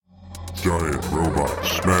giant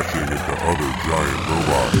robots smashing into other giant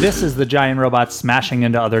robots. This is the Giant Robots Smashing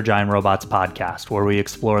into Other Giant Robots podcast, where we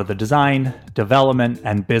explore the design, development,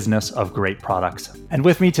 and business of great products. And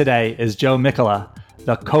with me today is Joe Mikkola,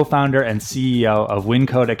 the co-founder and CEO of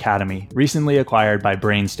WinCode Academy, recently acquired by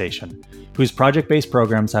BrainStation, whose project-based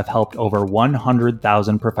programs have helped over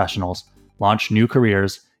 100,000 professionals launch new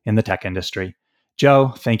careers in the tech industry.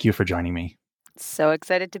 Joe, thank you for joining me. So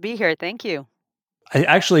excited to be here. Thank you. I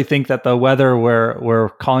actually think that the weather where we're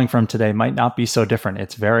calling from today might not be so different.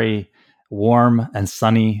 It's very warm and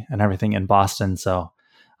sunny and everything in Boston, so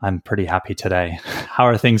I'm pretty happy today. How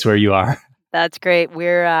are things where you are? That's great.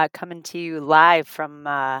 We're coming to you live from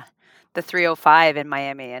the 305 in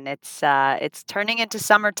Miami, and it's turning into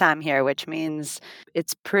summertime here, which means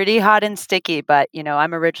it's pretty hot and sticky. But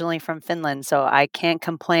I'm originally from Finland, so I can't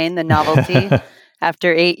complain. The novelty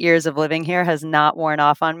after 8 years of living here has not worn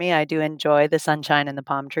off on me. I do enjoy the sunshine and the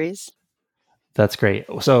palm trees. That's great.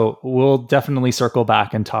 So we'll definitely circle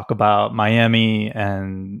back and talk about Miami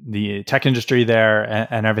and the tech industry there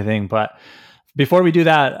and everything. But before we do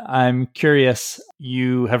that, I'm curious,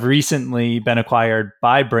 you have recently been acquired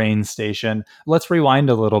by BrainStation. Let's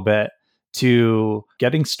rewind a little bit to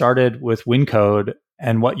getting started with WinCode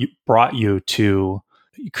and what brought you to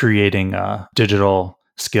creating a digital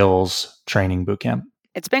skills training bootcamp.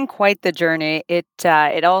 It's been quite the journey. It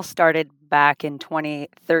all started back in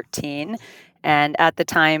 2013. And at the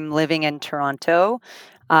time, living in Toronto,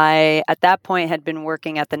 I, at that point, had been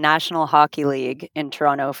working at the National Hockey League in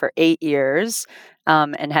Toronto for 8 years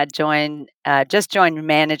and had just joined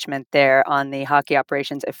management there on the hockey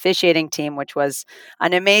operations officiating team, which was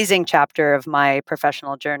an amazing chapter of my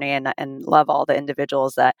professional journey, and love all the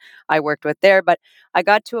individuals that I worked with there. But I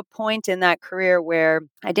got to a point in that career where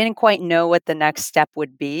I didn't quite know what the next step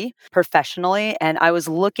would be professionally, and I was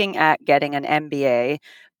looking at getting an MBA.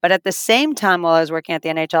 But at the same time, while I was working at the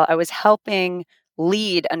NHL, I was helping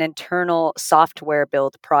lead an internal software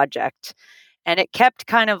build project. And it kept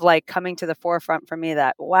kind of like coming to the forefront for me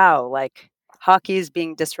that, wow, like hockey is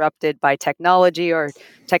being disrupted by technology, or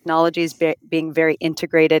technology is being very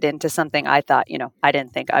integrated into something I thought, I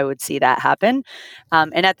didn't think I would see that happen.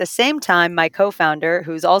 And at the same time, my co-founder,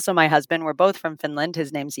 who's also my husband, we're both from Finland,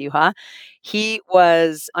 his name's Juha, he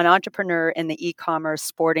was an entrepreneur in the e-commerce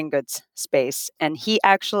sporting goods space. And he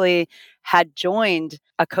actually had joined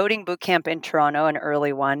a coding bootcamp in Toronto, an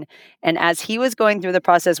early one. And as he was going through the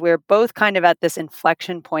process, we were both kind of at this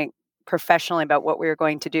inflection point professionally about what we were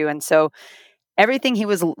going to do. And so everything he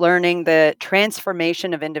was learning, the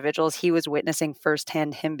transformation of individuals, he was witnessing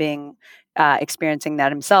firsthand, him being experiencing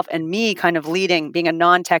that himself, and me kind of leading, being a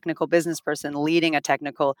non-technical business person, leading a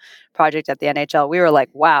technical project at the NHL. We were like,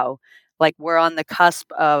 wow, like we're on the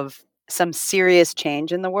cusp of some serious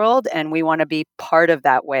change in the world, and we want to be part of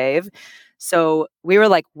that wave. So we were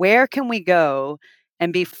like, where can we go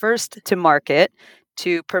and be first to market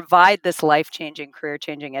to provide this life-changing,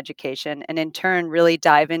 career-changing education, and in turn really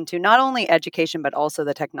dive into not only education, but also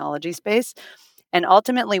the technology space. And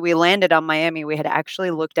ultimately, we landed on Miami. We had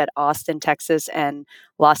actually looked at Austin, Texas, and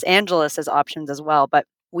Los Angeles as options as well. But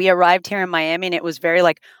we arrived here in Miami, and it was very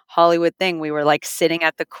like Hollywood thing. We were like sitting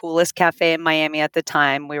at the coolest cafe in Miami at the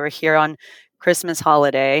time. We were here on Christmas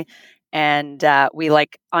holiday. And we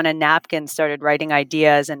like on a napkin started writing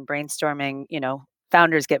ideas and brainstorming,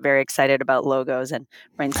 founders get very excited about logos and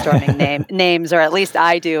brainstorming names, or at least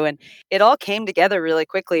I do. And it all came together really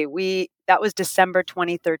quickly. That was December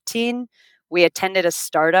 2013. We attended a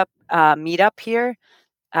startup meetup here.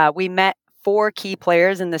 We met 4 key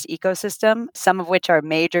players in this ecosystem, some of which are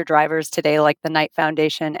major drivers today, like the Knight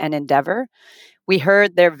Foundation and Endeavor. We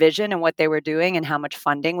heard their vision and what they were doing and how much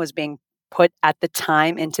funding was being put at the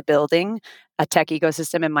time into building a tech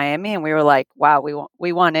ecosystem in Miami. And we were like, wow,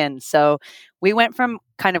 we want in. So we went from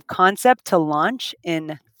kind of concept to launch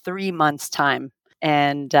in 3 months' time.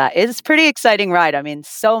 And it's a pretty exciting ride. I mean,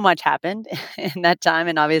 so much happened in that time.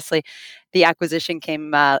 And obviously, the acquisition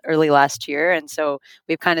came early last year. And so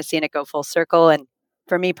we've kind of seen it go full circle. And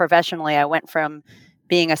for me professionally, I went from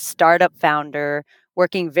being a startup founder,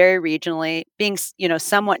 working very regionally, being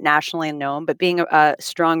somewhat nationally known, but being a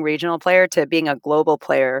strong regional player, to being a global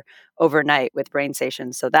player overnight with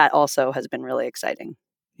BrainStation. So that also has been really exciting.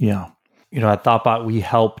 Yeah. At Thoughtbot, we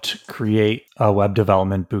helped create a web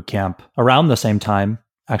development bootcamp around the same time,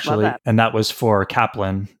 actually. And that was for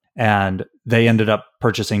Kaplan. And they ended up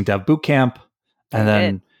purchasing Dev Bootcamp and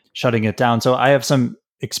then shutting it down. So I have some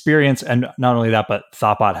experience. And not only that, but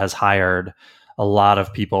Thoughtbot has hired a lot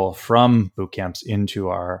of people from bootcamps into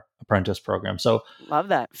our apprentice program. So love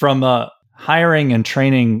that. From a hiring and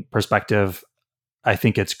training perspective, I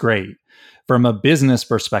think it's great. From a business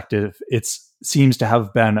perspective, it seems to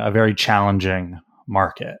have been a very challenging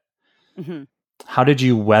market. Mm-hmm. How did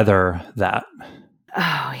you weather that?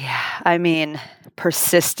 Oh, yeah. I mean,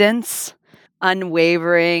 persistence,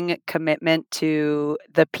 unwavering commitment to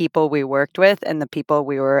the people we worked with and the people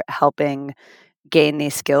we were helping gain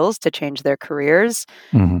these skills to change their careers.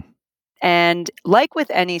 Mm-hmm. And like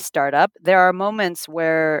with any startup, there are moments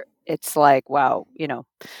where it's like, wow,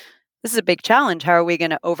 this is a big challenge. How are we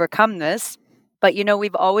going to overcome this? But,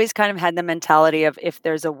 we've always kind of had the mentality of if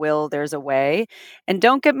there's a will, there's a way. And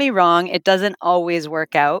don't get me wrong, it doesn't always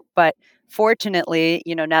work out. But fortunately,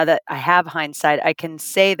 now that I have hindsight, I can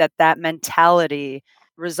say that that mentality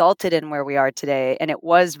resulted in where we are today. And it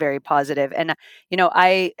was very positive. And,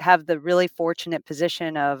 I have the really fortunate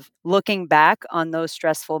position of looking back on those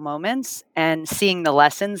stressful moments and seeing the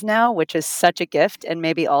lessons now, which is such a gift and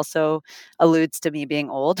maybe also alludes to me being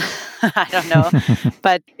old. I don't know.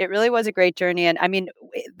 But it really was a great journey. And I mean,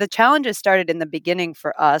 the challenges started in the beginning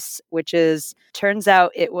for us, which is turns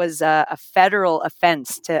out it was a federal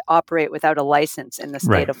offense to operate without a license in the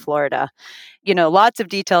state Right. of Florida. Lots of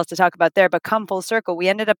details to talk about there, but come full circle, we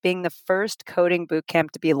ended up being the first coding boot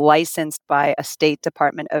camp to be licensed by a state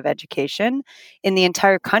Department of Education in the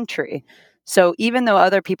entire country. So even though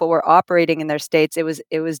other people were operating in their states, it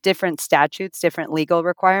was different statutes, different legal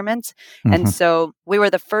requirements. And Mm-hmm. so we were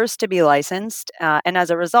the first to be licensed. And as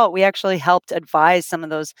a result, we actually helped advise some of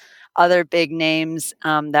those other big names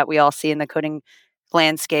that we all see in the coding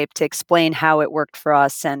landscape to explain how it worked for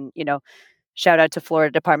us. And, shout out to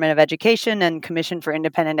Florida Department of Education and Commission for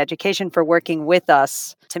Independent Education for working with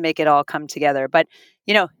us to make it all come together. But,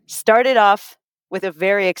 started off with a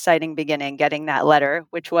very exciting beginning, getting that letter,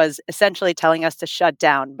 which was essentially telling us to shut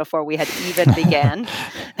down before we had even began.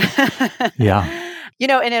 Yeah.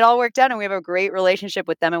 And it all worked out and we have a great relationship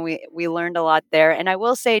with them and we learned a lot there. And I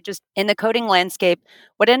will say just in the coding landscape,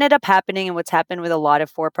 what ended up happening and what's happened with a lot of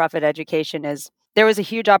for-profit education is there was a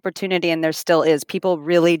huge opportunity and there still is. People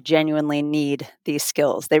really genuinely need these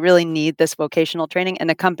skills. They really need this vocational training and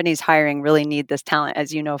the companies hiring really need this talent,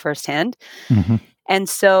 as you know firsthand. Mm-hmm. And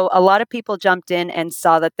so a lot of people jumped in and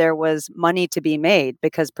saw that there was money to be made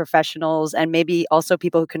because professionals and maybe also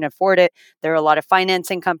people who couldn't afford it, there were a lot of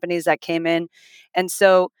financing companies that came in. And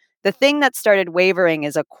so the thing that started wavering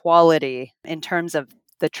is a quality in terms of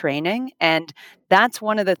the training. And that's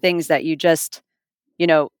one of the things that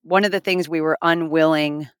one of the things we were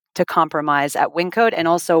unwilling to compromise at WinCode and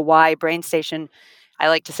also why BrainStation, I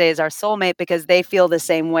like to say, is our soulmate because they feel the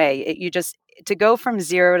same way. To go from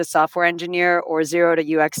zero to software engineer or zero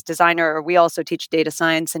to UX designer, or we also teach data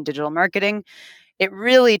science and digital marketing, it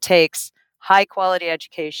really takes high quality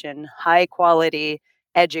education, high quality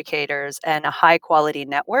educators, and a high quality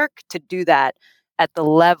network to do that at the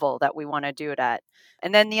level that we want to do it at.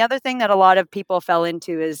 And then the other thing that a lot of people fell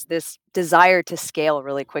into is this desire to scale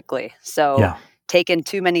really quickly. So take in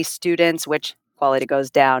too many students, which quality goes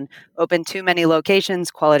down. Open too many locations,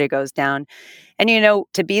 quality goes down. And,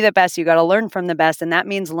 to be the best, you got to learn from the best. And that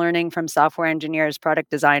means learning from software engineers, product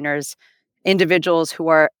designers, individuals who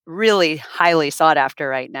are really highly sought after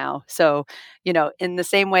right now. So, in the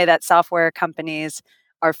same way that software companies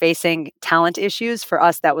are facing talent issues, for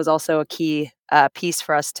us, that was also a key piece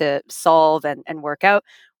for us to solve and work out.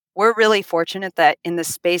 We're really fortunate that in the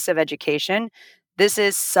space of education, this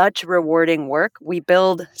is such rewarding work. We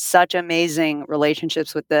build such amazing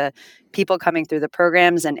relationships with the people coming through the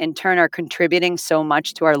programs and in turn are contributing so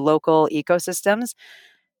much to our local ecosystems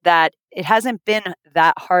that it hasn't been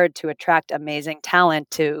that hard to attract amazing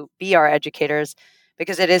talent to be our educators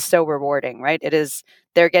because it is so rewarding, right?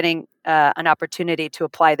 They're getting an opportunity to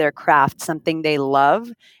apply their craft, something they love,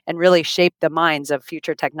 and really shape the minds of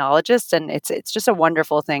future technologists. And it's just a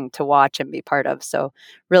wonderful thing to watch and be part of. So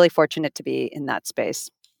really fortunate to be in that space.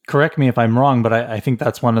 Correct me if I'm wrong, but I think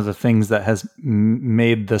that's one of the things that has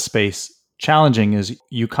made the space challenging is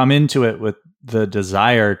you come into it with the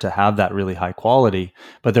desire to have that really high quality,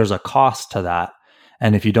 but there's a cost to that.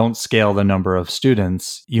 And if you don't scale the number of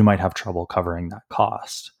students, you might have trouble covering that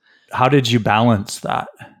cost. How did you balance that?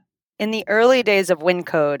 In the early days of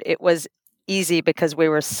WinCode, it was easy because we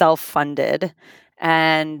were self-funded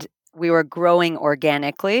and we were growing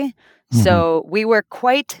organically. Mm-hmm. So we were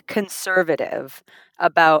quite conservative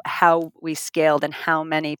about how we scaled and how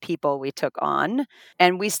many people we took on.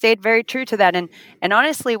 And we stayed very true to that. And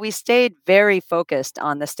honestly, we stayed very focused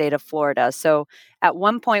on the state of Florida. So at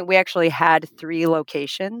one point, we actually had 3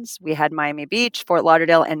 locations. We had Miami Beach, Fort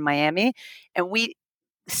Lauderdale, and Miami. And we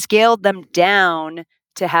scaled them down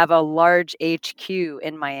to have a large HQ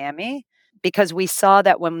in Miami because we saw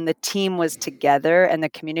that when the team was together and the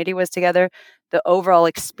community was together, the overall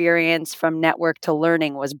experience from network to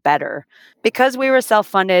learning was better. Because we were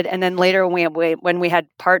self-funded, and then later when we had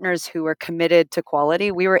partners who were committed to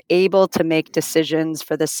quality, we were able to make decisions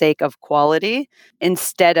for the sake of quality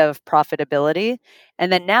instead of profitability.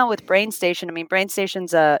 And then now with BrainStation, I mean,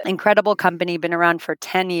 BrainStation's an incredible company, been around for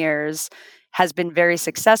 10 years, has been very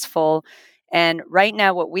successful. And right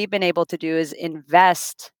now, what we've been able to do is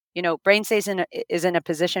invest. BrainStation is in a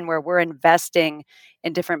position where we're investing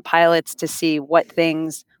in different pilots to see what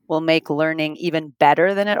things will make learning even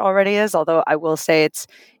better than it already is. Although I will say it's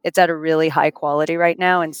at a really high quality right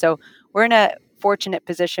now. And so we're in a fortunate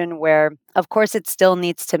position where, of course, it still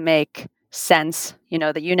needs to make sense.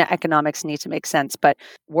 The unit economics need to make sense, but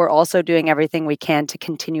we're also doing everything we can to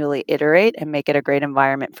continually iterate and make it a great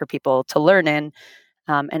environment for people to learn in.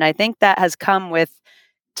 And I think that has come with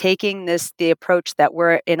taking the approach that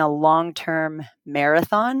we're in a long-term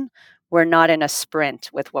marathon. We're not in a sprint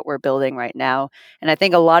with what we're building right now. And I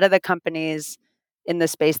think a lot of the companies in the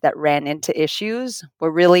space that ran into issues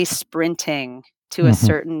were really sprinting to a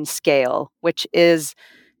certain scale, which is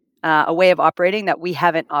a way of operating that we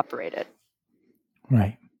haven't operated.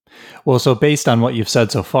 Right. Well, so based on what you've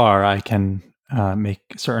said so far, I can make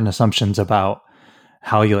certain assumptions about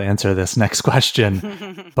how you'll answer this next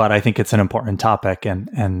question, but I think it's an important topic.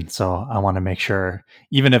 And so I want to make sure,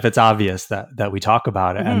 even if it's obvious that we talk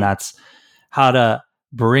about it, and that's how to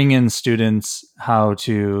bring in students, how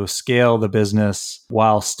to scale the business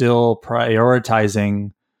while still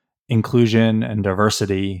prioritizing inclusion and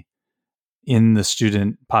diversity in the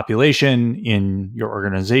student population, in your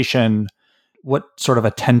organization. What sort of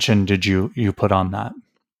attention did you put on that?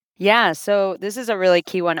 Yeah, so this is a really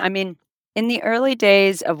key one. I mean, in the early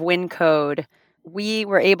days of WinCode, we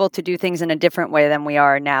were able to do things in a different way than we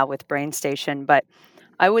are now with BrainStation. But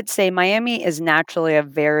I would say Miami is naturally a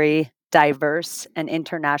very diverse and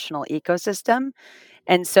international ecosystem.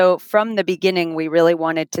 And so from the beginning, we really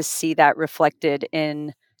wanted to see that reflected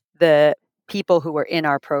in the people who were in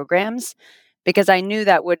our programs, because I knew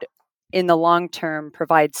that would, in the long term,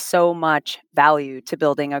 provide so much value to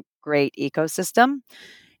building a great ecosystem.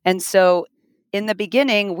 And so in the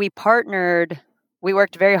beginning, we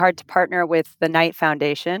worked very hard to partner with the Knight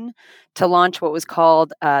Foundation to launch what was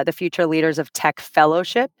called the Future Leaders of Tech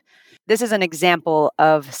Fellowship. This is an example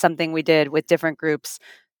of something we did with different groups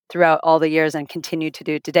throughout all the years and continue to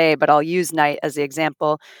do today, but I'll use Knight as the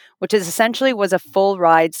example, which is essentially was a full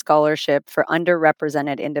ride scholarship for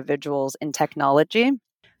underrepresented individuals in technology.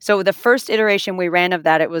 So the first iteration we ran of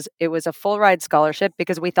that, it was a full ride scholarship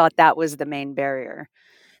because we thought that was the main barrier.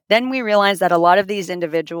 Then we realized that a lot of these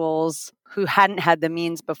individuals who hadn't had the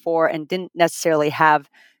means before and didn't necessarily have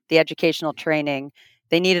the educational training,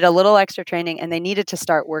 they needed a little extra training and they needed to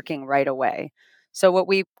start working right away. So what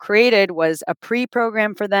we created was a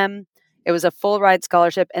pre-program for them. It was a full ride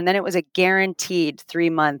scholarship, and then it was a guaranteed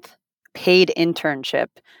 3-month paid internship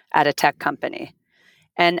at a tech company.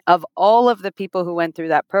 And of all of the people who went through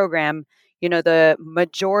that program, the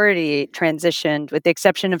majority transitioned, with the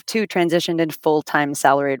exception of 2, transitioned into full-time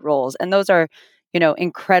salaried roles. And those are,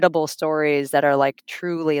 incredible stories that are like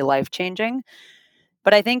truly life-changing.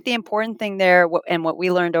 But I think the important thing there, and what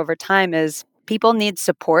we learned over time, is people need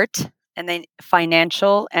support, and they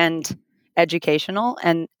financial and educational,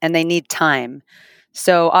 and they need time.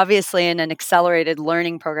 So obviously in an accelerated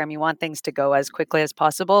learning program, you want things to go as quickly as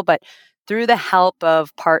possible, but through the help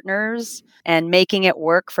of partners and making it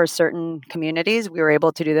work for certain communities, we were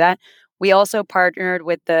able to do that. We also partnered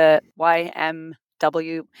with the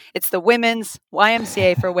YMW. It's the Women's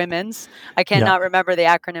YMCA for Women's. I cannot remember the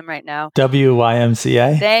acronym right now.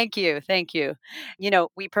 WYMCA. Thank you.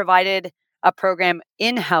 We provided a program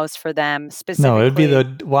in-house for them specifically. No, it would be the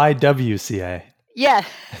YWCA. Yeah,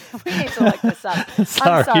 we need to look this up.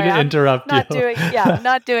 Sorry to interrupt you. I'm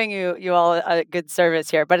not doing you all a good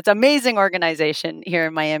service here, but it's an amazing organization here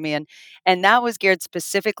in Miami, and that was geared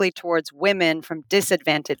specifically towards women from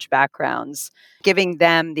disadvantaged backgrounds, giving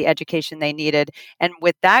them the education they needed. And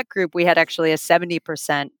with that group, we had actually a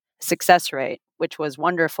 70% success rate, which was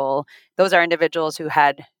wonderful. Those are individuals who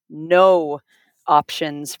had no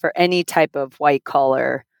options for any type of white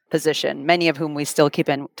collar position, many of whom we still keep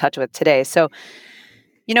in touch with today. So,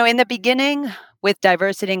 in the beginning with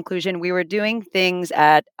diversity inclusion, we were doing things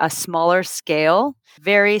at a smaller scale,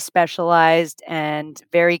 very specialized and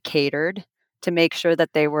very catered to make sure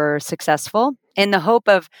that they were successful, in the hope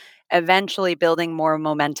of eventually building more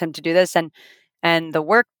momentum to do this. And the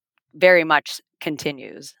work very much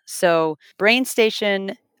continues. So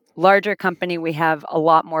BrainStation larger company, we have a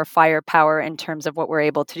lot more firepower in terms of what we're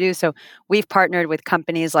able to do. So we've partnered with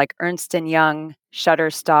companies like Ernst & Young,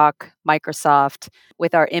 Shutterstock, Microsoft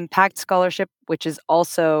with our Impact Scholarship, which is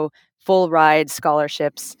also full ride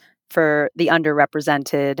scholarships for the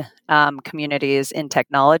underrepresented communities in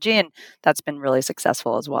technology. And that's been really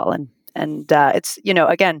successful as well. And it's,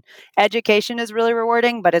 again, education is really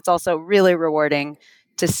rewarding, but it's also really rewarding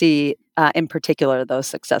to see, in particular, those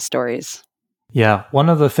success stories. Yeah. One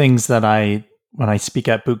of the things that when I speak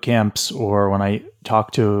at boot camps or when I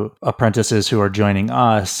talk to apprentices who are joining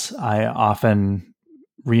us, I often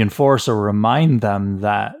reinforce or remind them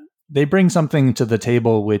that they bring something to the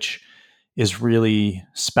table which is really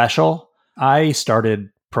special. I started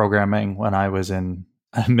programming when I was in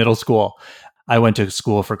middle school. I went to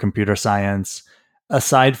school for computer science.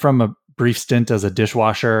 Aside from a brief stint as a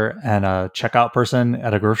dishwasher and a checkout person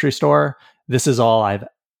at a grocery store, this is all I've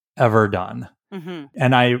ever done. Mm-hmm.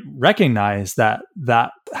 And I recognize that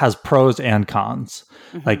has pros and cons.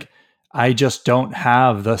 Mm-hmm. Like, I just don't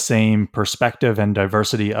have the same perspective and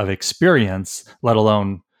diversity of experience, let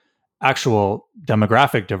alone actual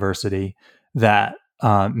demographic diversity that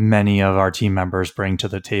many of our team members bring to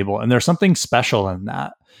the table. And there's something special in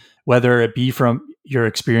that, whether it be from your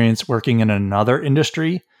experience working in another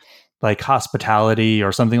industry like hospitality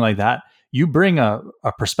or something like that. You bring a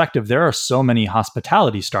perspective. There are so many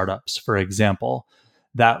hospitality startups, for example,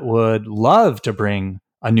 that would love to bring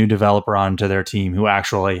a new developer onto their team who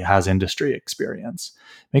actually has industry experience.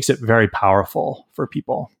 Makes it very powerful for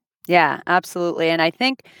people. Yeah, absolutely. And I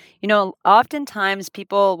think, oftentimes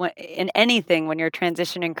people in anything, when you're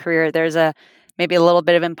transitioning career, there's maybe a little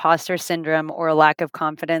bit of imposter syndrome or a lack of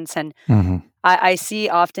confidence. And I see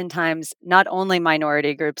oftentimes not only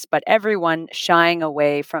minority groups, but everyone shying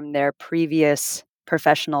away from their previous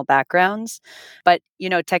professional backgrounds. But,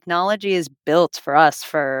 technology is built for us,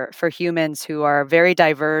 for humans who are very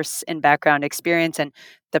diverse in background experience and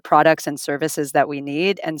the products and services that we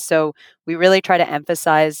need. And so we really try to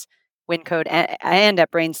emphasize WinCode and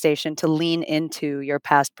at BrainStation to lean into your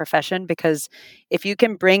past profession, because if you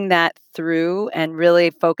can bring that through and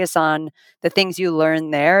really focus on the things you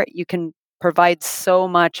learn there, you can provide so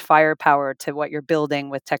much firepower to what you're building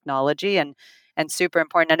with technology and super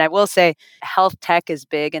important. And I will say health tech is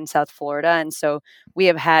big in South Florida. And so we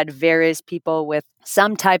have had various people with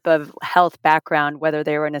some type of health background, whether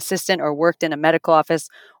they were an assistant or worked in a medical office,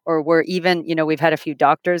 or were even, we've had a few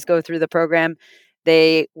doctors go through the program.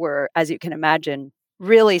 They were, as you can imagine,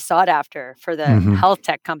 really sought after for the health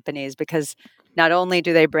tech companies, because not only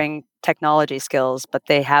do they bring technology skills, but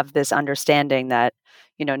they have this understanding that,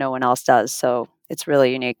 no one else does. So it's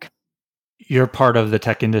really unique. You're part of the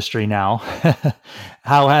tech industry now.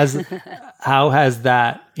 How has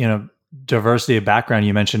that, diversity of background?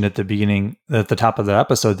 You mentioned at the beginning, at the top of the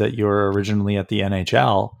episode, that you were originally at the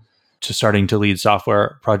NHL to starting to lead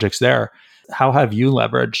software projects there. How have you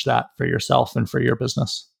leveraged that for yourself and for your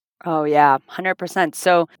business? Oh, yeah, 100%.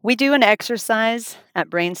 So we do an exercise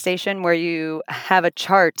at BrainStation where you have a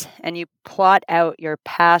chart and you plot out your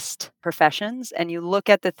past professions and you look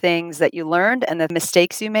at the things that you learned and the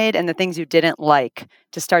mistakes you made and the things you didn't like,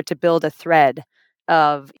 to start to build a thread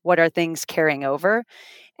of what are things carrying over.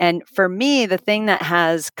 And for me, the thing that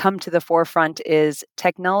has come to the forefront is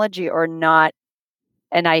technology or not.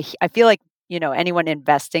 And I feel like, anyone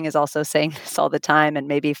investing is also saying this all the time, and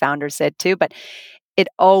maybe founders said too, but it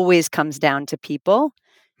always comes down to people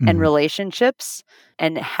and relationships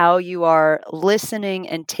and how you are listening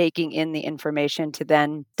and taking in the information to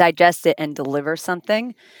then digest it and deliver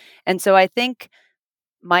something. And so I think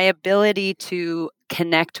my ability to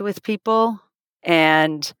connect with people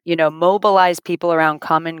and, mobilize people around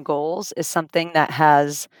common goals is something that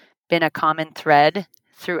has been a common thread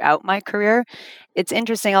throughout my career. It's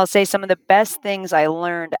interesting. I'll say some of the best things I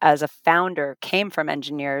learned as a founder came from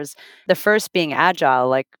engineers. The first being agile.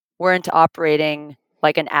 Like, weren't operating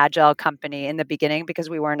like an agile company in the beginning because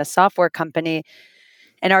we weren't a software company.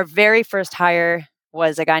 And our very first hire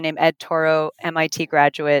was a guy named Ed Toro, MIT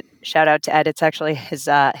graduate. Shout out to Ed. It's actually his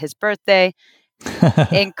birthday.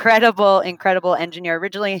 Incredible engineer,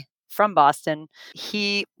 originally from Boston.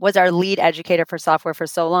 He was our lead educator for software for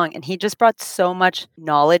so long, and he just brought so much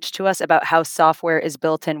knowledge to us about how software is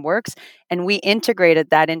built and works. And we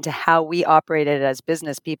integrated that into how we operated as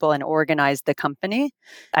business people and organized the company.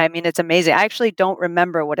 I mean, it's amazing. I actually don't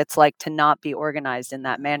remember what it's like to not be organized in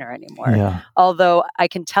that manner anymore. Yeah. Although I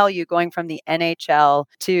can tell you, going from the NHL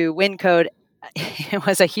to WinCode, it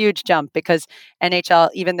was a huge jump, because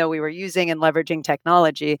NHL, even though we were using and leveraging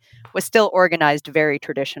technology, was still organized very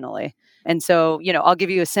traditionally. And so, I'll give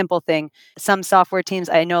you a simple thing. Some software teams,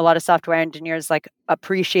 I know a lot of software engineers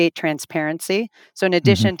appreciate transparency. So in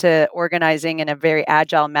addition to organizing in a very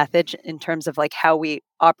agile method in terms of how we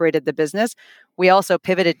operated the business, we also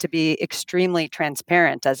pivoted to be extremely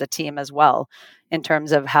transparent as a team as well in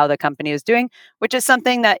terms of how the company is doing, which is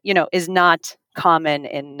something that, is not common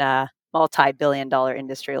in a multi-billion-dollar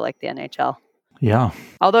industry like the NHL. Yeah.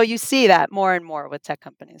 Although you see that more and more with tech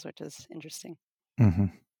companies, which is interesting. Mm-hmm.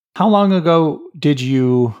 How long ago did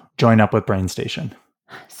you join up with BrainStation?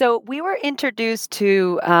 So we were introduced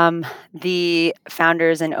to the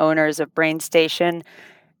founders and owners of BrainStation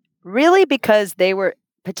really because they were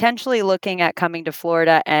potentially looking at coming to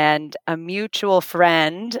Florida, and a mutual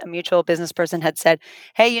friend, a mutual business person had said,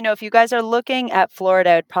 hey, if you guys are looking at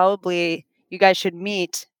Florida, you guys should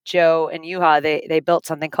meet Joe and Juha. They built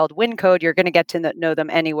something called WinCode. You're going to get to know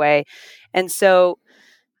them anyway. And so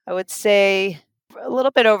I would say a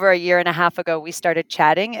little bit over a year and a half ago, we started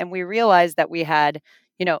chatting, and we realized that we had,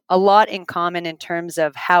 a lot in common in terms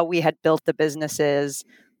of how we had built the businesses,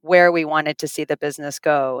 where we wanted to see the business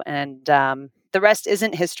go. And the rest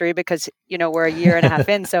isn't history because, we're a year and a half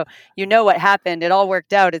in. So what happened. It all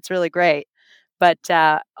worked out. It's really great. But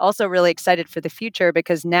also really excited for the future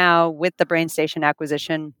because now with the BrainStation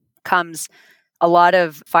acquisition comes a lot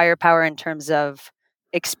of firepower in terms of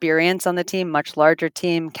experience on the team, much larger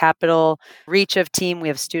team, capital, reach of team. We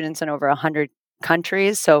have students in over 100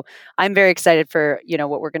 countries. So I'm very excited for,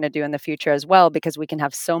 what we're going to do in the future as well, because we can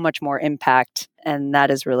have so much more impact. And that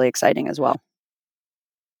is really exciting as well.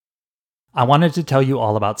 I wanted to tell you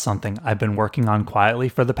all about something I've been working on quietly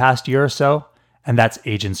for the past year or so, and that's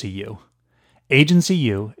Agency U. Agency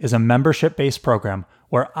U is a membership-based program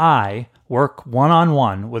where I work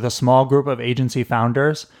one-on-one with a small group of agency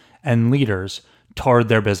founders and leaders toward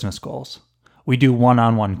their business goals. We do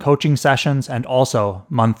one-on-one coaching sessions and also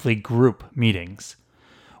monthly group meetings.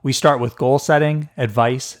 We start with goal setting,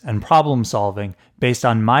 advice, and problem solving based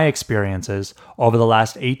on my experiences over the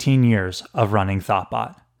last 18 years of running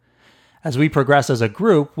Thoughtbot. As we progress as a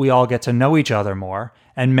group, we all get to know each other more,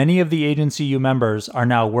 and many of the Agency U members are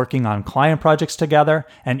now working on client projects together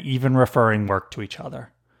and even referring work to each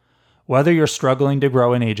other. Whether you're struggling to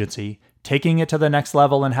grow an agency, taking it to the next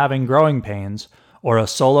level and having growing pains, or a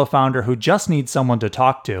solo founder who just needs someone to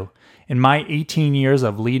talk to, in my 18 years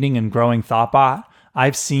of leading and growing Thoughtbot,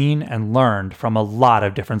 I've seen and learned from a lot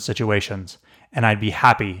of different situations, and I'd be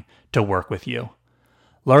happy to work with you.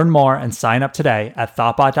 Learn more and sign up today at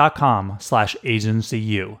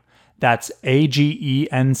thoughtbot.com/agency-u. That's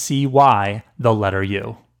AGENCY, the letter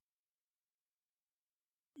U.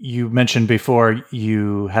 You mentioned before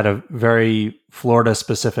you had a very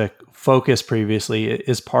Florida-specific focus previously.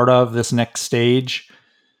 Is part of this next stage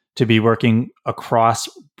to be working across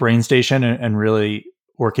BrainStation and really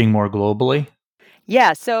working more globally?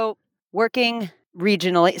 Yeah, so working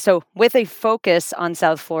regionally, so with a focus on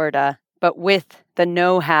South Florida, but with the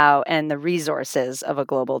know-how and the resources of a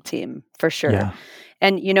global team, for sure. Yeah.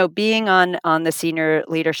 And, being on the senior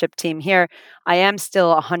leadership team here, I am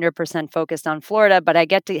still 100% focused on Florida, but I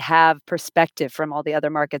get to have perspective from all the other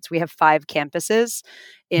markets. We have 5 campuses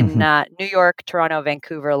in New York, Toronto,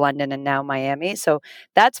 Vancouver, London, and now Miami. So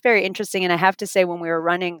that's very interesting. And I have to say, when we were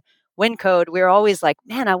running WinCode, we were always like,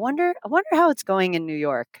 man, I wonder how it's going in New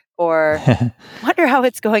York, or wonder how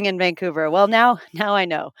it's going in Vancouver. Well, now I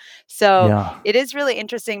know. So It is really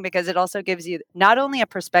interesting because it also gives you not only a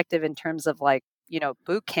perspective in terms of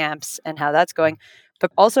boot camps and how that's going,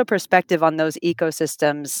 but also perspective on those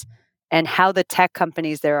ecosystems and how the tech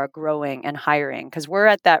companies there are growing and hiring. Because we're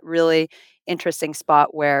at that really interesting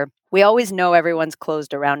spot where we always know everyone's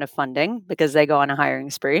closed a round of funding because they go on a hiring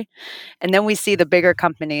spree. And then we see the bigger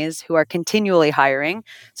companies who are continually hiring.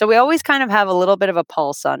 So we always kind of have a little bit of a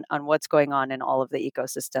pulse on what's going on in all of the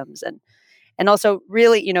ecosystems. And also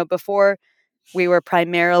really, before we were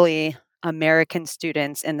primarily American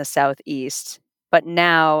students in the Southeast. But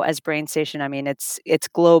now as BrainStation, I mean, it's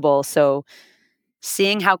global. So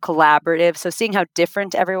seeing how collaborative, seeing how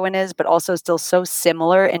different everyone is, but also still so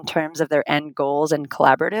similar in terms of their end goals and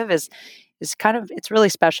collaborative is kind of, it's really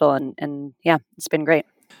special. And yeah, it's been great.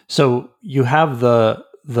 So you have the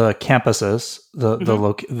campuses,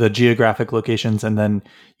 the geographic locations, and then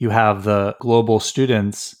you have the global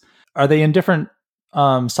students. Are they in different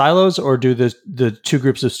silos, or do the two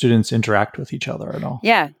groups of students interact with each other at all?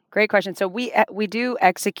 Yeah, great question. So we do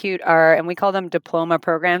execute and we call them diploma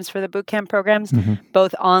programs for the bootcamp programs,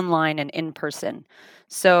 both online and in person.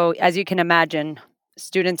 So as you can imagine,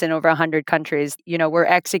 students in over 100 countries. We're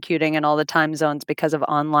executing in all the time zones because of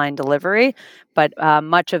online delivery, but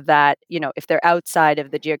much of that, if they're outside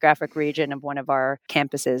of the geographic region of one of our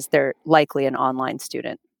campuses, they're likely an online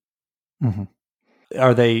student. Mm-hmm.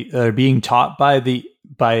 Are they being taught by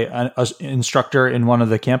an instructor in one of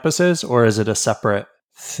the campuses, or is it a separate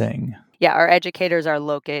thing? Yeah, our educators are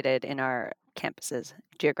located in our campuses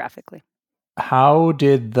geographically. How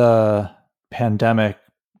did the pandemic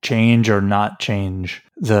change or not change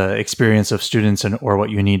the experience of students or what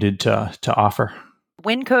you needed to offer?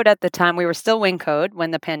 WinCode at the time, we were still WinCode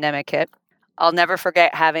when the pandemic hit. I'll never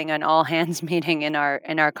forget having an all hands meeting in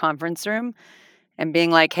our conference room and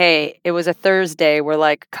being like, hey, it was a Thursday. We're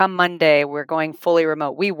like, come Monday, we're going fully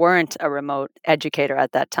remote. We weren't a remote educator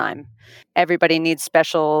at that time. Everybody needs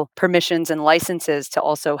special permissions and licenses to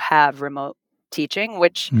also have remote teaching,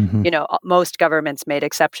 which, most governments made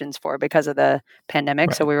exceptions for because of the pandemic.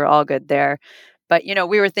 Right. So we were all good there. But,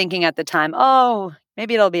 we were thinking at the time, oh,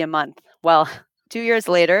 maybe it'll be a month. Well, 2 years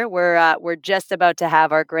later, we're just about to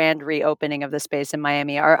have our grand reopening of the space in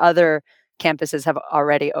Miami. Our other campuses have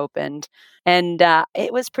already opened. And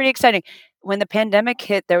it was pretty exciting. When the pandemic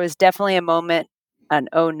hit, there was definitely a moment, an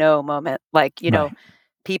oh no moment. Like, right.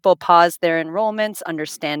 People paused their enrollments,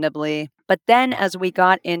 understandably. But then as we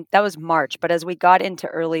got in, that was March, but as we got into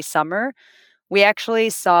early summer, we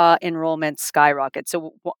actually saw enrollments skyrocket.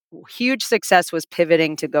 So huge success was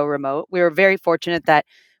pivoting to go remote. We were very fortunate that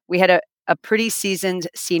we had a pretty seasoned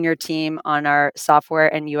senior team on our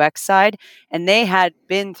software and UX side, and they had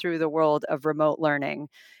been through the world of remote learning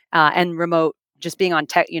and remote just being on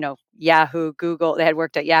tech, Yahoo, Google. They had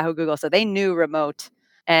worked at Yahoo, Google, so they knew remote,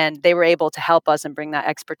 and they were able to help us and bring that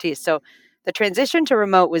expertise. So the transition to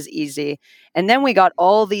remote was easy. And then we got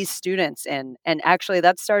all these students in, and actually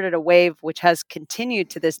that started a wave which has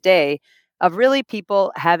continued to this day of really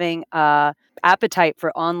people having appetite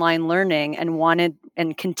for online learning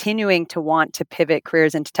and continuing to want to pivot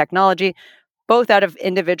careers into technology, both out of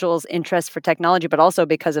individuals' interest for technology, but also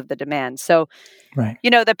because of the demand. So, right.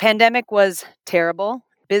 The pandemic was terrible.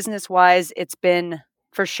 Business-wise, it's been,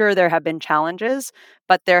 for sure, there have been challenges,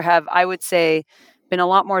 but there have, I would say, been a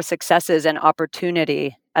lot more successes and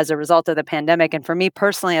opportunity as a result of the pandemic. And for me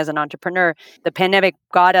personally, as an entrepreneur, the pandemic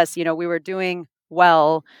got us, we were doing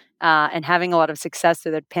well and having a lot of success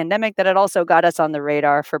through the pandemic, that it also got us on the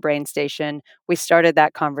radar for BrainStation. We started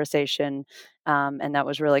that conversation, and that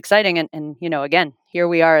was really exciting. And again, here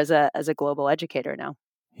we are as a global educator now.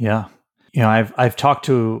 Yeah. I've talked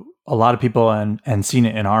to a lot of people and seen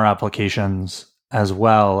it in our applications as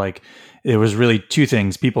well. Like, it was really two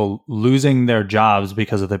things: people losing their jobs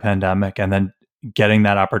because of the pandemic, and then getting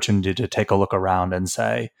that opportunity to take a look around and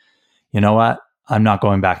say, you know what, I'm not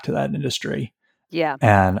going back to that industry. Yeah.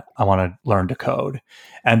 And I want to learn to code.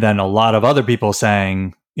 And then a lot of other people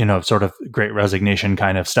saying, sort of great resignation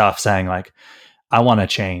kind of stuff, saying like, I want to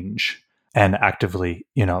change, and actively,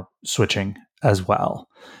 switching as well.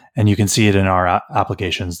 And you can see it in our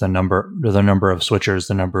applications, the number of switchers,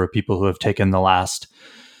 the number of people who have taken the last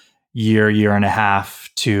year and a half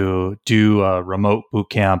to do a remote boot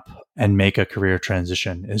camp and make a career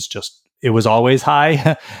transition is just, it was always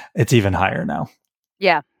high. It's even higher now.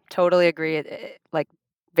 Yeah, totally agree. Like,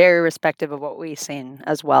 very respective of what we've seen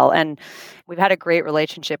as well. And we've had a great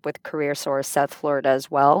relationship with CareerSource South Florida as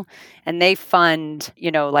well. And they fund,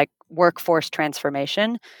 like workforce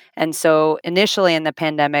transformation. And so initially in the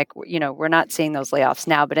pandemic, we're not seeing those layoffs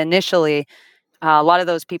now, but initially a lot of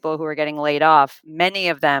those people who were getting laid off, many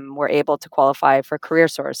of them were able to qualify for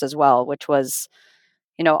CareerSource as well, which was,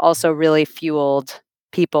 also really fueled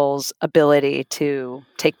people's ability to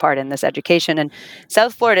take part in this education. And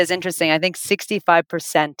South Florida is interesting. I think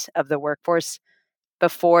 65% of the workforce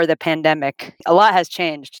before the pandemic, a lot has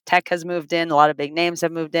changed. Tech has moved in, a lot of big names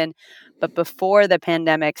have moved in. But before the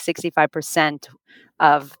pandemic, 65%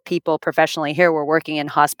 of people professionally here were working in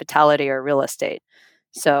hospitality or real estate.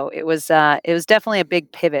 So it was definitely a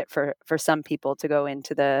big pivot for some people to go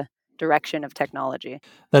into the direction of technology.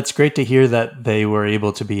 That's great to hear that they were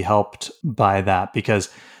able to be helped by that, because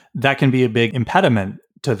that can be a big impediment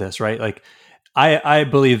to this, right? Like, I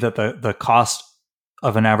believe that the cost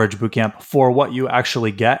of an average bootcamp for what you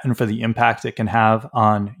actually get and for the impact it can have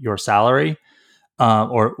on your salary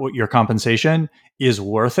or your compensation is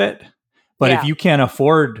worth it. But if you can't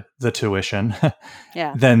afford the tuition,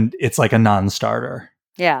 then it's like a non-starter.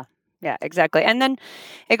 Yeah, exactly. And then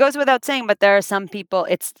it goes without saying, but there are some people,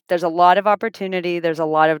 there's a lot of opportunity, there's a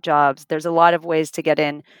lot of jobs, there's a lot of ways to get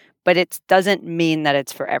in, but it doesn't mean that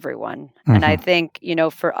it's for everyone. Mm-hmm. And I think,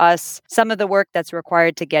 for us, some of the work that's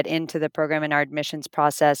required to get into the program in our admissions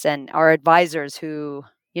process, and our advisors who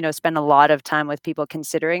spend a lot of time with people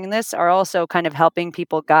considering this, are also kind of helping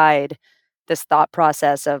people guide this thought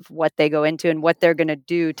process of what they go into and what they're going to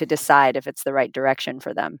do to decide if it's the right direction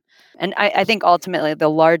for them. And I think ultimately the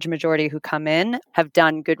large majority who come in have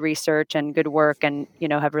done good research and good work and,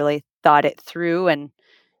 have really thought it through and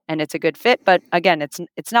it's a good fit. But again,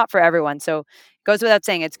 it's not for everyone. So it goes without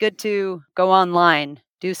saying, it's good to go online,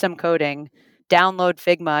 do some coding, download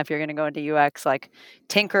Figma if you're going to go into UX, like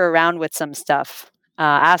tinker around with some stuff,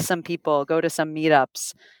 ask some people, go to some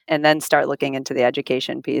meetups, and then start looking into the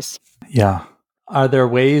education piece. Yeah. Are there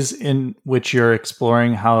ways in which you're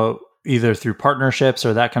exploring how either through partnerships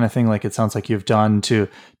or that kind of thing, like it sounds like you've done to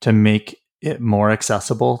make it more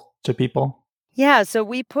accessible to people? Yeah, so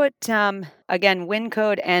we put, again,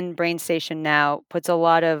 WinCode and BrainStation now puts a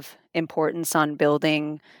lot of importance on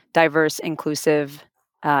building diverse, inclusive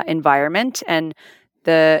environment. And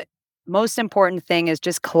the most important thing is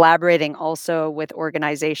just collaborating also with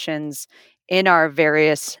organizations in our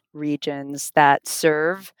various regions that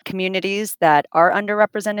serve communities that are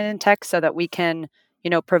underrepresented in tech so that we can,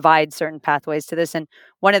 provide certain pathways to this. And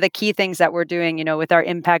one of the key things that we're doing, with our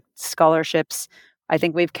impact scholarships, I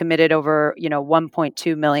think we've committed over,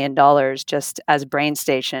 $1.2 million just as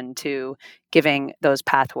BrainStation to giving those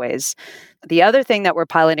pathways. The other thing that we're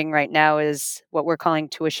piloting right now is what we're calling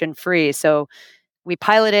tuition free. So we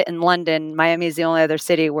pilot it in London. Miami is the only other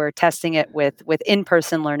city we're testing it with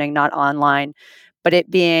in-person learning, not online, but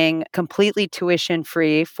it being completely tuition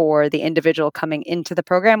free for the individual coming into the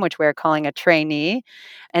program, which we're calling a trainee,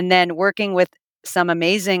 and then working with some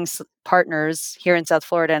amazing partners here in South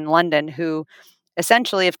Florida and London who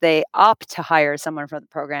essentially, if they opt to hire someone for the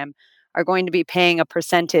program, are going to be paying a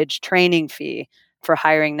percentage training fee for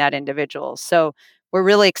hiring that individual. So we're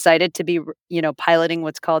really excited to be, piloting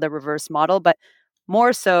what's called a reverse model, but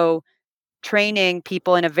more so training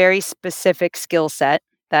people in a very specific skill set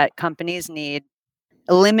that companies need,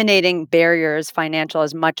 eliminating barriers, financial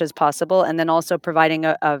as much as possible, and then also providing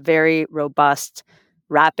a very robust,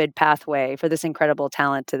 rapid pathway for this incredible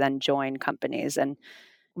talent to then join companies. And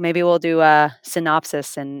maybe we'll do a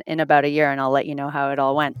synopsis in about a year and I'll let you know how it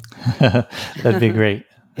all went. That'd be great.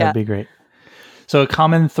 That'd be great. So a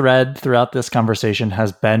common thread throughout this conversation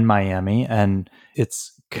has been Miami, and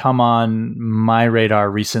it's come on my radar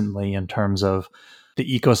recently in terms of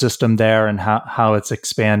the ecosystem there and how it's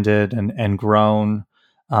expanded and grown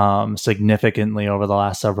significantly over the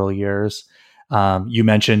last several years. You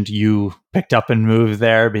mentioned you picked up and moved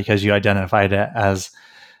there because you identified it as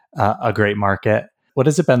a great market. What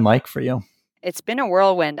has it been like for you? It's been a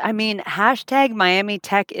whirlwind. I mean, hashtag Miami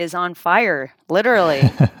Tech is on fire, literally.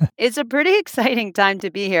 It's a pretty exciting time to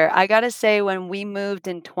be here. I got to say, when we moved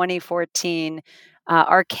in 2014,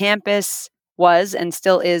 our campus was and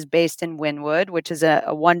still is based in Wynwood, which is a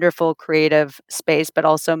wonderful creative space, but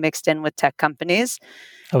also mixed in with tech companies.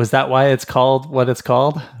 Oh, is that why it's called what it's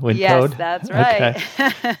called? WinCode? Yes, that's right.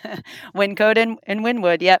 Okay. WinCode and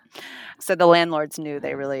Wynwood, yep. So the landlords knew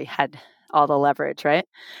they really had all the leverage, right?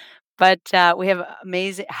 But we have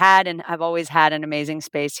I've always had an amazing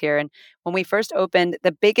space here. And when we first opened,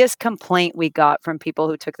 the biggest complaint we got from people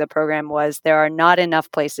who took the program was there are not enough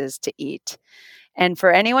places to eat. And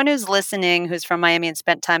for anyone who's listening, who's from Miami and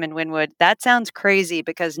spent time in Wynwood, that sounds crazy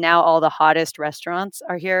because now all the hottest restaurants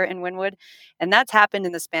are here in Wynwood. And that's happened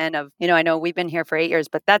in the span of, I know we've been here for 8 years,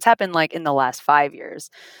 but that's happened like in the last 5 years.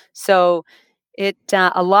 So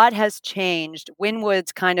a lot has changed.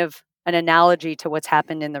 Wynwood's kind of an analogy to what's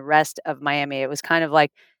happened in the rest of Miami. It was kind of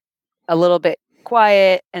like a little bit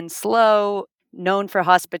quiet and slow, known for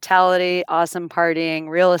hospitality, awesome partying,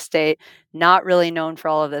 real estate, not really known for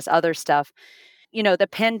all of this other stuff. The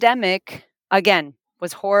pandemic, again,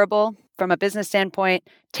 was horrible from a business standpoint,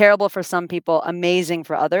 terrible for some people, amazing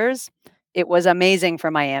for others. It was amazing for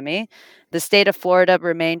Miami. The state of Florida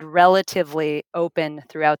remained relatively open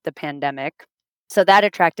throughout the pandemic. So that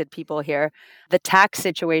attracted people here. The tax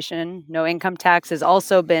situation, no income tax, has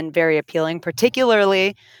also been very appealing,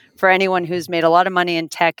 particularly for anyone who's made a lot of money in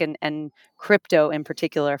tech and crypto in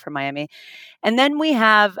particular for Miami. And then we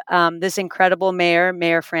have this incredible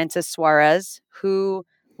Mayor Francis Suarez, who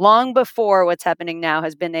long before what's happening now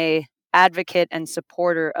has been a advocate and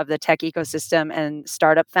supporter of the tech ecosystem and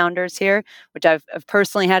startup founders here, which I've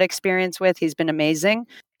personally had experience with. He's been amazing.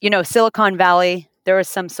 Silicon Valley, there was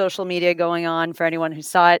some social media going on for anyone who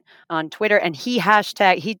saw it on Twitter, and he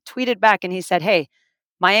tweeted back and he said, "Hey,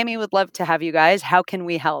 Miami would love to have you guys. How can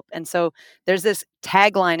we help?" And so there's this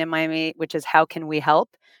tagline in Miami, which is "How can we help?"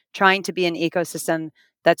 Trying to be an ecosystem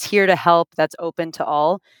that's here to help, that's open to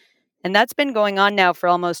all. And that's been going on now for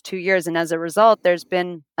almost 2 years. And as a result, there's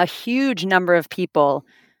been a huge number of people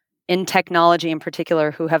in technology in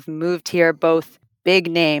particular who have moved here, both big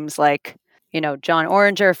names like, John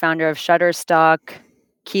Oringer, founder of Shutterstock,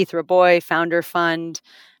 Keith Raboy, Founder Fund.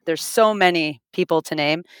 There's so many people to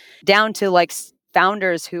name, down to like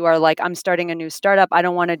founders who are like, I'm starting a new startup. I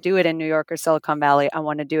don't want to do it in New York or Silicon Valley. I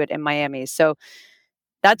want to do it in Miami. So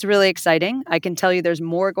that's really exciting. I can tell you there's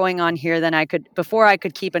more going on here than I could. Before I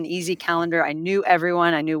could keep an easy calendar. I knew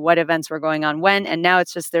everyone. I knew what events were going on when. And now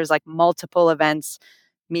it's just there's like multiple events,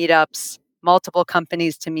 meetups, multiple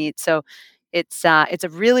companies to meet. So it's a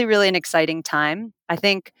really, really an exciting time. I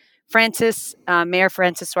think Mayor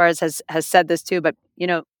Francis Suarez has said this too, but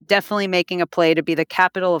definitely making a play to be the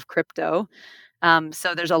capital of crypto.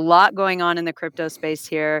 So there's a lot going on in the crypto space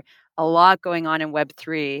here, a lot going on in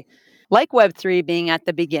Web3. Like Web3 being at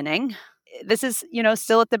the beginning, this is,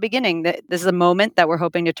 still at the beginning. This is a moment that we're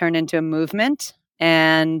hoping to turn into a movement.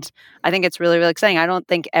 And I think it's really, really exciting. I don't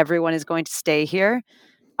think everyone is going to stay here.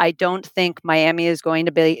 I don't think Miami is going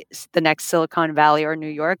to be the next Silicon Valley or New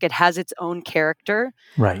York. It has its own character.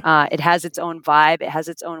 Right. It has its own vibe. It has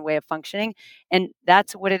its own way of functioning. And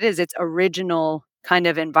that's what it is. Its original kind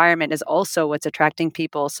of environment is also what's attracting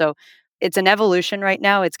people. So it's an evolution right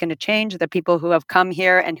now. It's going to change. The people who have come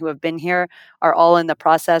here and who have been here are all in the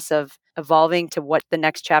process of evolving to what the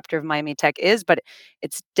next chapter of Miami Tech is. But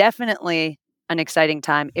it's definitely an exciting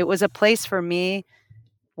time. It was a place for me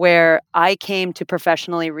where I came to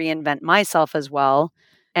professionally reinvent myself as well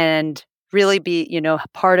and really be,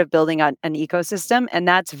 part of building an ecosystem. And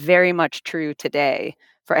that's very much true today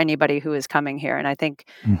for anybody who is coming here. And I think,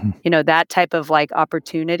 that type of like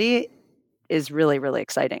opportunity is really, really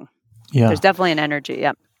exciting. Yeah. There's definitely an energy.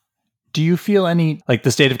 Yeah. Do you feel any, like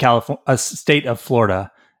the state of California, state of Florida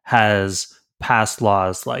has passed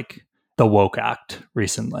laws like the Woke Act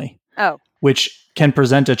recently, which can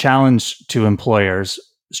present a challenge to employers.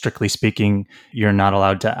 Strictly speaking, you're not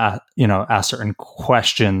allowed to, ask certain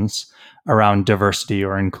questions around diversity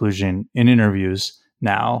or inclusion in interviews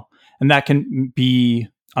now. And that can be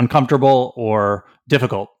uncomfortable or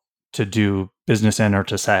difficult to do business in, or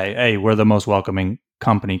to say, hey, we're the most welcoming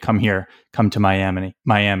company. Come here, come to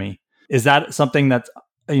Miami. Is that something that's,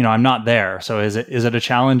 I'm not there. So is it a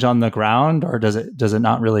challenge on the ground, or does it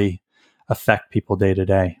not really affect people day to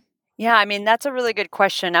day? Yeah, I mean, that's a really good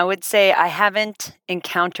question. I would say I haven't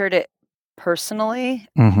encountered it personally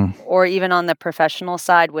or even on the professional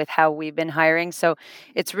side with how we've been hiring. So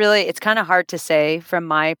it's kind of hard to say from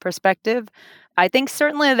my perspective. I think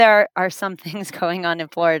certainly there are some things going on in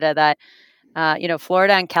Florida that,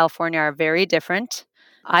 Florida and California are very different.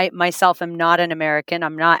 I myself am not an American.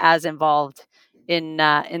 I'm not as involved in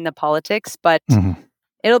the politics, but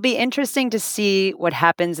it'll be interesting to see what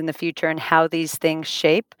happens in the future and how these things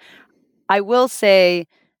shape. I will say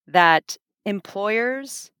that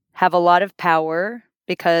employers have a lot of power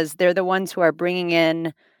because they're the ones who are bringing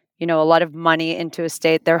in, a lot of money into a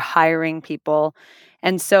state. They're hiring people.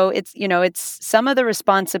 And so it's some of the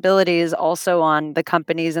responsibilities also on the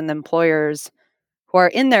companies and the employers who are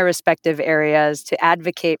in their respective areas to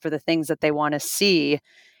advocate for the things that they want to see.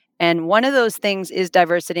 And one of those things is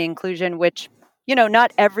diversity inclusion, which,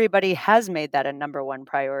 not everybody has made that a number one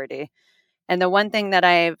priority. And the one thing that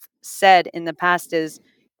I've said in the past is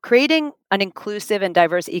creating an inclusive and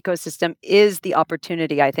diverse ecosystem is the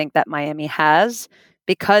opportunity I think that Miami has,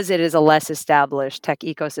 because it is a less established tech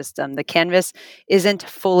ecosystem. The canvas isn't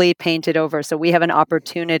fully painted over. So we have an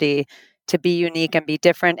opportunity to be unique and be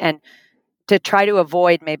different, and to try to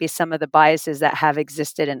avoid maybe some of the biases that have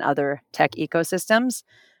existed in other tech ecosystems.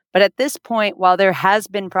 But at this point, while there has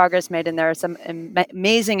been progress made, and there are some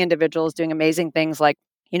amazing individuals doing amazing things like,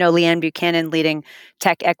 Leanne Buchanan leading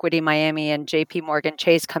Tech Equity Miami, and JP Morgan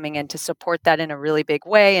Chase coming in to support that in a really big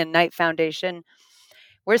way, and Knight Foundation,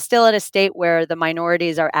 we're still at a state where the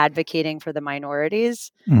minorities are advocating for the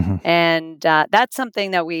minorities. And that's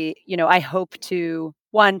something that we, I hope to,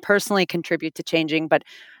 one, personally contribute to changing, but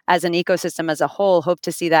as an ecosystem as a whole, hope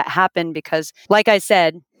to see that happen, because like I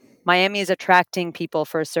said, Miami is attracting people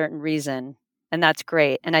for a certain reason. And that's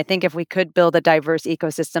great. And I think if we could build a diverse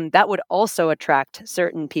ecosystem, that would also attract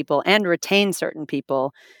certain people and retain certain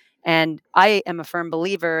people. And I am a firm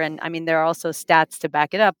believer, and I mean, there are also stats to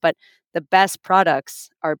back it up, but the best products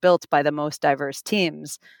are built by the most diverse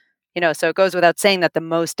teams. So it goes without saying that the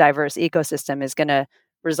most diverse ecosystem is going to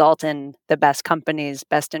result in the best companies,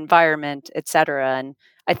 best environment, et cetera. And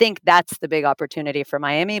I think that's the big opportunity for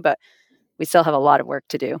Miami, but we still have a lot of work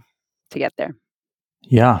to do to get there.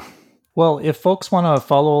 Yeah. Well, if folks want to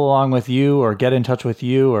follow along with you or get in touch with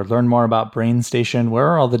you or learn more about BrainStation, where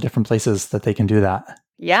are all the different places that they can do that?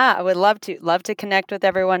 Yeah, I would love to connect with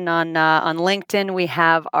everyone on LinkedIn. We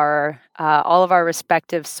have our all of our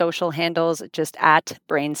respective social handles just at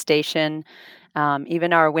BrainStation.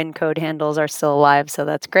 Even our WinCode handles are still alive, so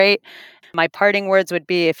that's great. My parting words would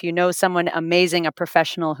be, if you know someone amazing, a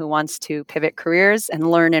professional who wants to pivot careers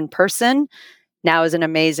and learn in person, now is an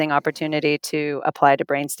amazing opportunity to apply to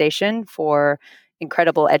BrainStation for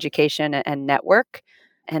incredible education and network.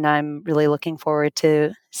 And I'm really looking forward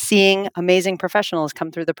to seeing amazing professionals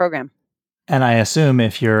come through the program. And I assume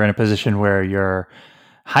if you're in a position where you're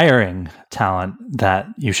hiring talent, that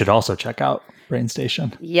you should also check out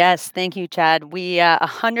BrainStation. Yes, thank you, Chad. We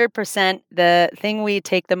 100%, the thing we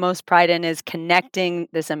take the most pride in is connecting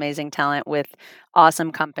this amazing talent with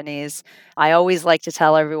awesome companies. I always like to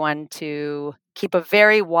tell everyone to keep a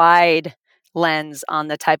very wide lens on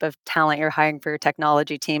the type of talent you're hiring for your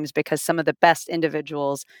technology teams, because some of the best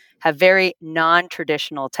individuals have very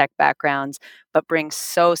non-traditional tech backgrounds, but bring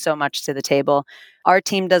so much to the table. Our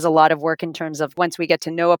team does a lot of work in terms of, once we get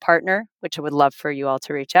to know a partner, which I would love for you all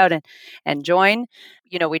to reach out and join,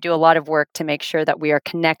 we do a lot of work to make sure that we are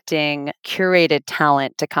connecting curated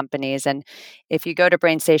talent to companies. And if you go to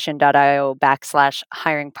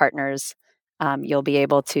brainstation.io/hiring partners, you'll be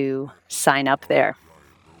able to sign up there.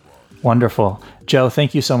 Wonderful. Joe,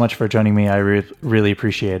 thank you so much for joining me. I really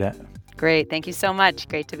appreciate it. Great. Thank you so much.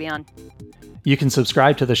 Great to be on. You can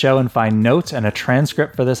subscribe to the show and find notes and a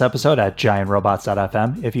transcript for this episode at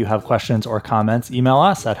giantrobots.fm. If you have questions or comments, email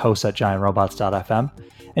us at hosts@giantrobots.fm.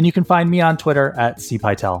 And you can find me on Twitter at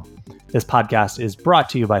cpytel. This podcast is brought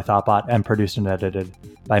to you by Thoughtbot and produced and edited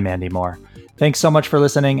by Mandy Moore. Thanks so much for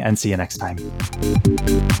listening, and see you next time.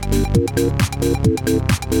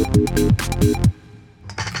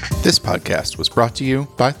 This podcast was brought to you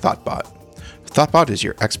by Thoughtbot. Thoughtbot is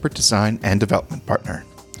your expert design and development partner.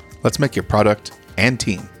 Let's make your product and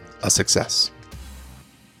team a success.